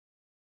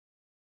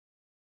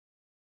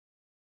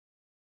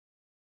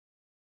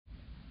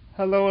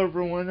Hello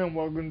everyone and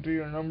welcome to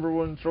your number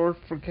one source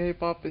for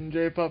K-pop and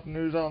J-pop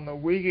news on the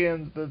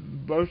weekends, the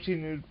Boshi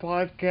News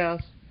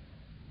Podcast,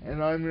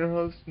 and I'm your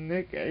host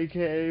Nick,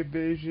 aka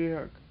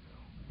Boshi.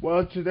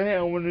 Well, today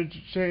I wanted to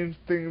change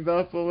things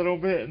up a little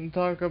bit and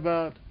talk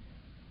about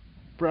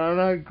Brown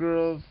Eyed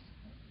Girls'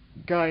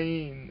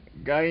 Gain.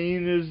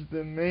 Gain is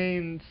the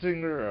main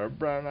singer of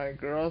Brown Eyed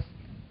Girls.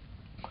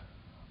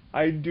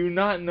 I do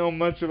not know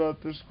much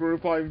about this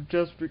group. I've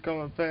just become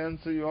a fan,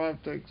 so you'll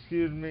have to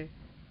excuse me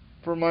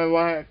for my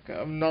lack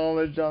of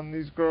knowledge on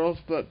these girls,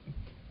 but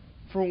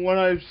from what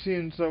I've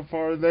seen so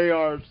far, they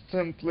are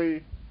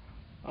simply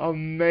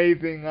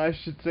amazing, I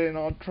should say, and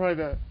I'll try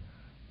to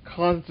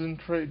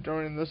concentrate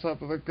during this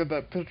episode because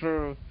that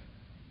picture of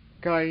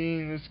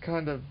Gain is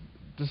kind of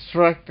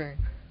distracting.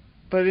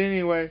 But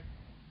anyway,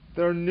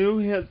 their new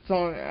hit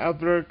song,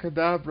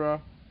 Abracadabra,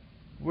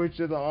 which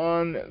is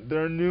on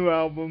their new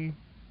album,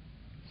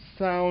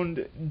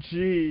 Sound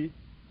G,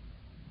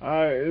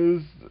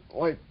 is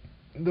like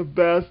the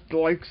best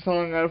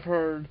song I've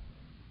heard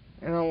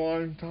in a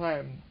long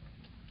time.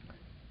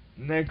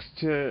 Next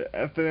to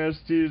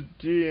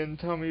SNSD and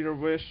Tell Me Your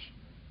Wish,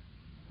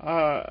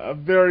 a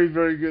very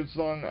very good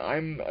song.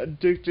 I'm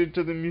addicted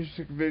to the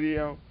music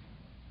video.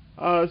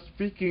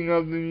 Speaking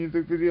of the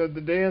music video, the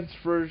dance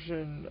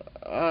version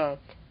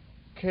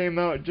came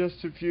out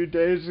just a few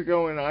days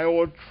ago, and I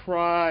will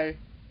try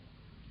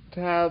to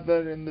have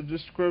that in the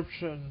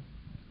description.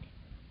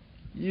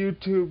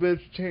 YouTube has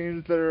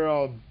changed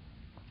their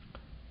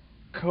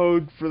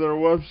code for their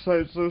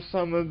website, so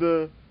some of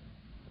the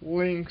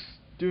links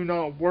do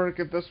not work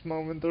at this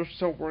moment. They're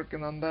still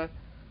working on that.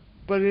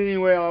 But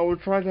anyway, I will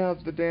try to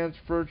have the dance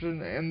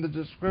version in the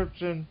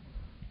description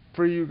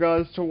for you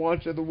guys to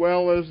watch, as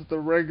well as the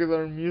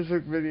regular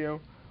music video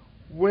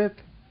with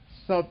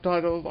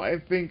subtitles. I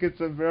think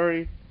it's a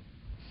very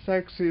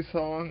sexy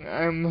song.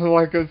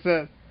 Like I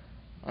said,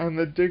 I'm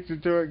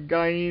addicted to it.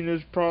 Gain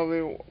is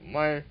probably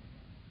my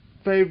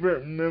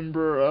favorite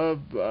member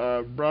of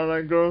Brown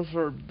Eyed Girls,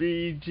 or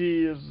BEG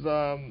is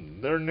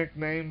their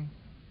nickname.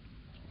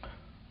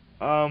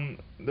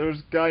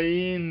 There's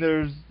Gain,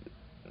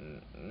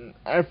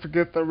 I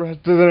forget the rest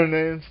of their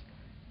names,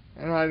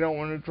 and I don't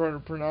want to try to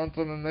pronounce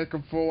them and make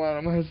a fool out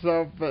of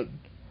myself, but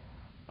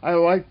I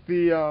like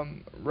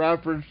the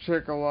rapper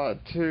chick a lot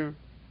too.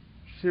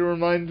 She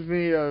reminds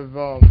me of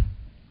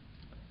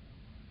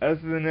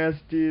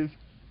SNSD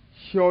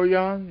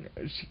Hyoyeon.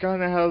 She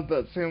kind of has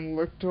that same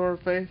look to her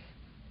face.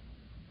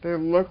 They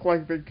look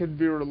like they could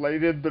be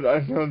related, but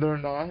I know they're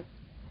not.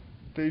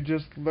 They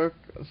just look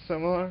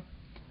similar.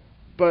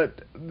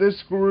 But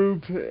this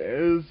group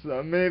is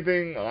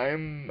amazing.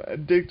 I'm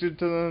addicted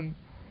to them,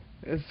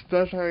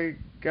 especially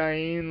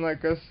Gain.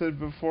 Like I said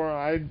before,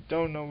 I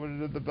don't know what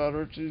it is about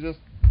her. She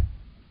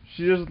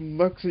just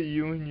looks at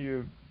you and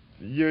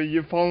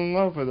you fall in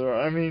love with her.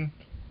 I mean,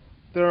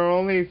 there are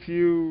only a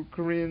few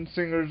Korean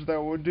singers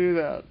that will do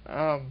that.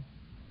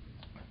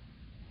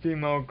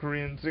 Female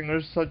Korean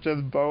singers such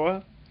as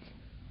Boa,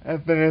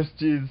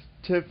 FNSG's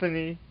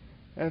Tiffany,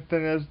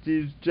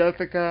 FNSG's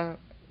Jessica,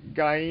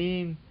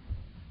 Gain,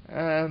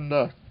 and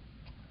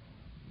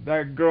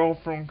that girl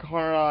from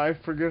Kara, I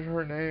forget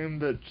her name,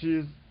 but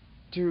she's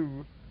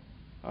too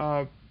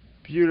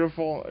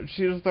beautiful.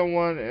 She's the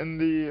one in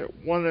the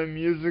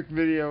music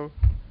video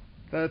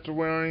that's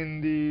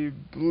wearing the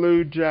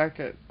blue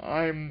jacket.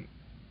 I'm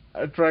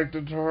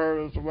attracted to her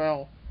as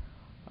well.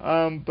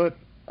 But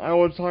I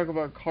will talk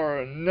about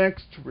Kara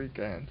next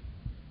weekend.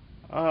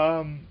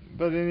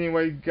 But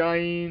anyway,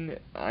 Gain,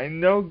 I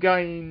know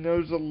Gain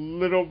knows a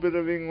little bit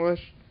of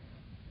English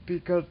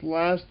because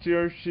last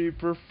year she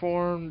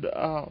performed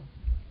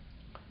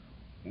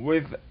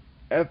with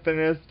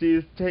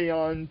FNSD's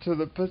Taeyeon to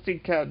the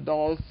Pussycat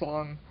Dolls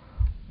song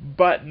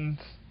Buttons,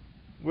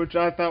 which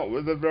I thought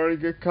was a very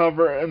good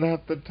cover, and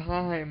at the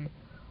time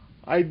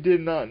I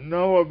did not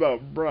know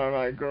about Brown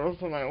Eyed Girls,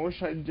 and I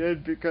wish I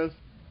did because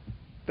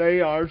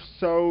they are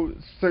so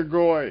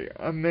sugoi,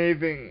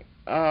 amazing,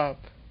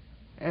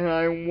 and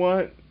I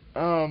want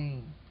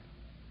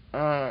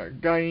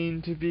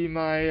Gain to be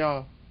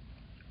my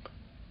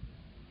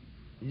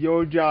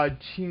Yoja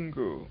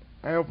Chingu.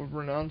 I hope I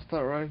pronounced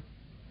that right.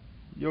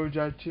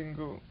 Yoja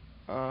Chingu.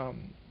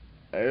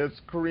 It's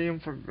Korean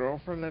for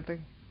girlfriend, I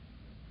think.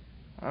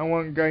 I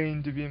want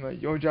Gain to be my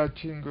Yoja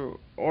Chingu.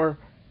 Or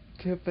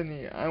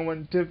Tiffany. I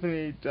want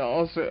Tiffany to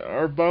also,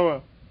 or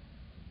Boa.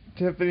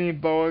 Tiffany,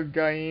 Boa,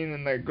 Gain,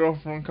 and that girl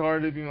from Car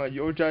to be my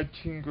Yoja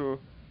Chingu.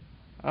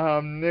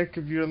 Nick,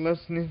 if you're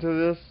listening to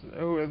this,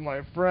 who is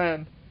my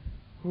friend,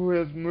 who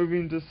is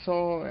moving to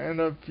Seoul in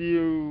a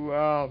few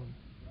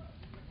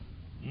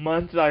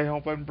months, I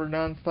hope I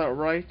pronounced that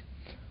right.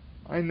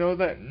 I know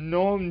that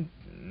Nomja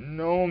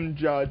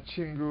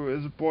Chingu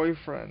is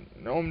boyfriend.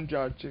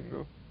 Nomja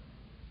Chingu.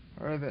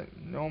 Or is it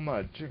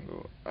Noma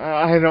Chingu?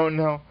 I don't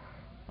know.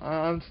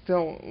 I'm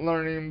still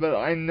learning, but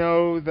I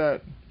know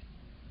that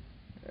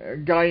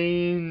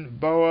Gain,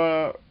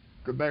 Boa,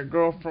 that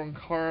girl from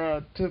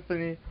Kara,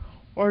 Tiffany,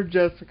 or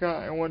Jessica,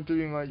 I want to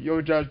be my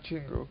Yoja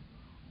Chingu,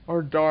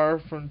 or Dar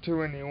from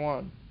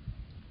 2NE1.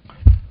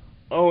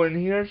 Oh, and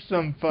here's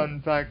some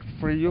fun facts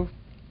for you.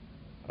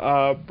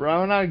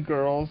 Brown Eyed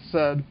Girls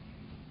said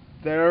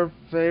their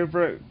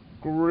favorite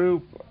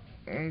group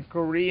in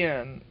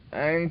Korea,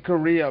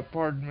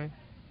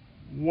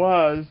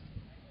 was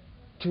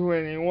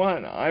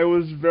 2NE1. I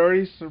was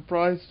very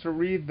surprised to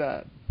read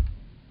that.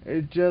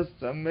 It just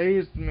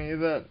amazed me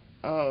that,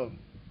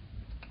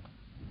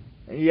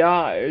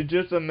 it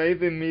just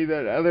amazing me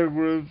that other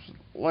groups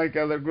like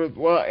other groups.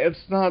 Well,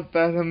 it's not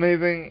that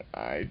amazing.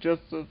 I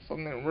just said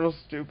something real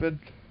stupid.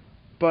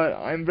 But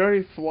I'm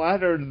very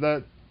flattered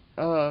that,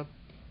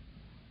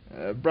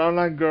 Brown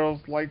Eyed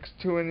Girls likes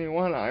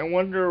 2NE1. I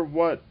wonder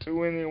what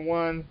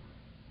 2NE1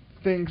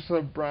 thinks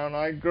of Brown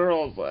Eyed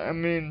Girls. I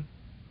mean,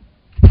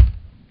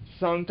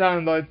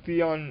 sometimes I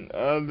see on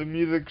the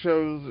music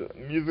shows,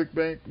 Music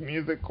Bank,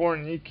 Music Core,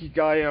 and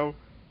Ikigayo,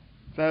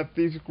 that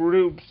these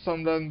groups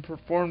sometimes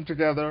perform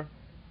together,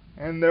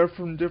 and they're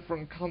from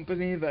different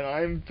companies, and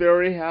I'm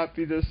very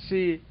happy to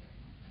see,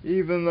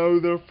 even though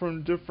they're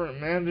from different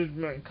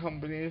management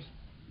companies,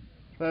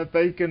 that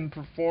they can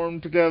perform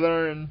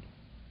together and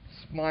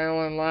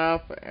smile and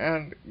laugh.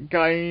 And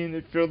Gain,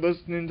 if you're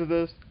listening to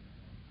this,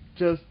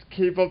 just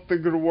keep up the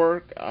good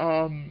work.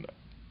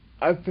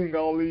 I think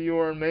all of you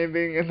are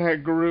amazing in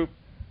that group.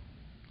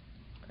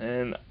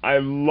 And I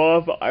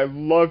love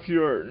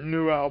your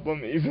new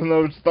album, even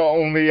though it's the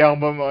only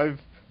album I've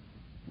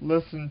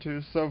listened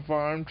to so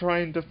far. I'm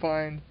trying to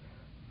find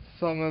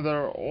some of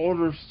their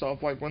older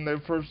stuff, like when they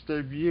first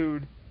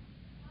debuted,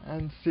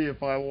 and see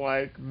if I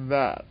like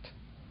that.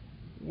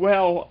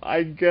 Well,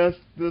 I guess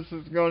this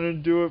is going to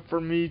do it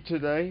for me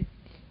today.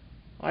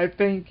 I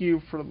thank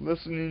you for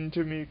listening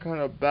to me kind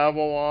of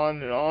babble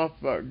on and off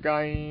about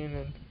Gain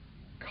and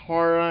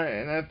Kara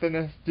and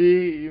SNSD,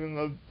 even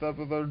though this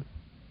episode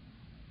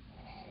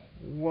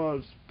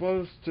was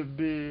supposed to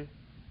be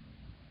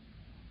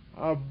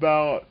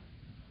about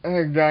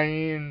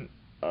Gain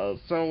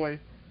solely.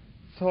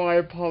 So I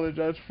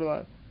apologize for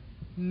that.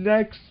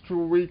 Next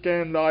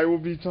weekend I will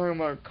be talking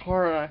about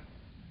Kara,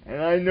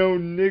 and I know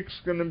Nick's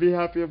gonna be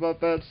happy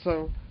about that,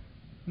 so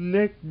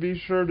Nick, be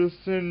sure to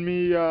send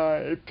me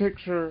a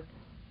picture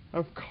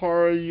of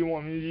Kara you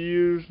want me to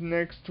use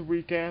next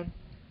weekend,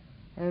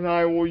 and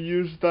I will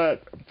use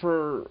that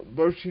for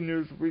Boshi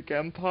News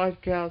Weekend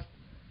Podcast,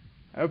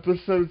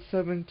 episode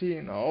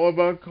 17, all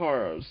about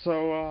Kara.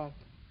 So,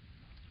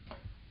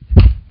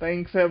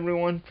 thanks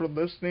everyone for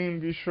listening.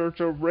 Be sure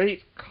to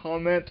rate,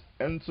 comment,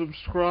 and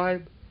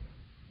subscribe.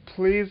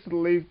 Please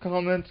leave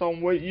comments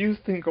on what you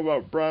think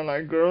about Brown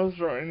Eyed Girls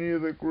or any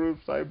of the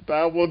groups I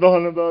babbled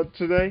on about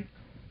today.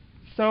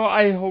 So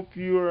I hope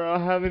you are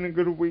having a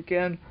good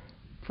weekend.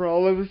 For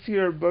all of us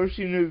here at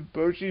Boshi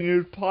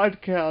News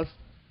Podcast,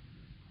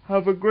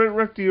 have a great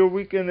rest of your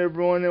weekend,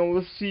 everyone, and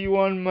we'll see you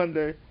on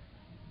Monday.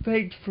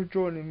 Thanks for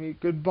joining me.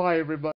 Goodbye, everybody.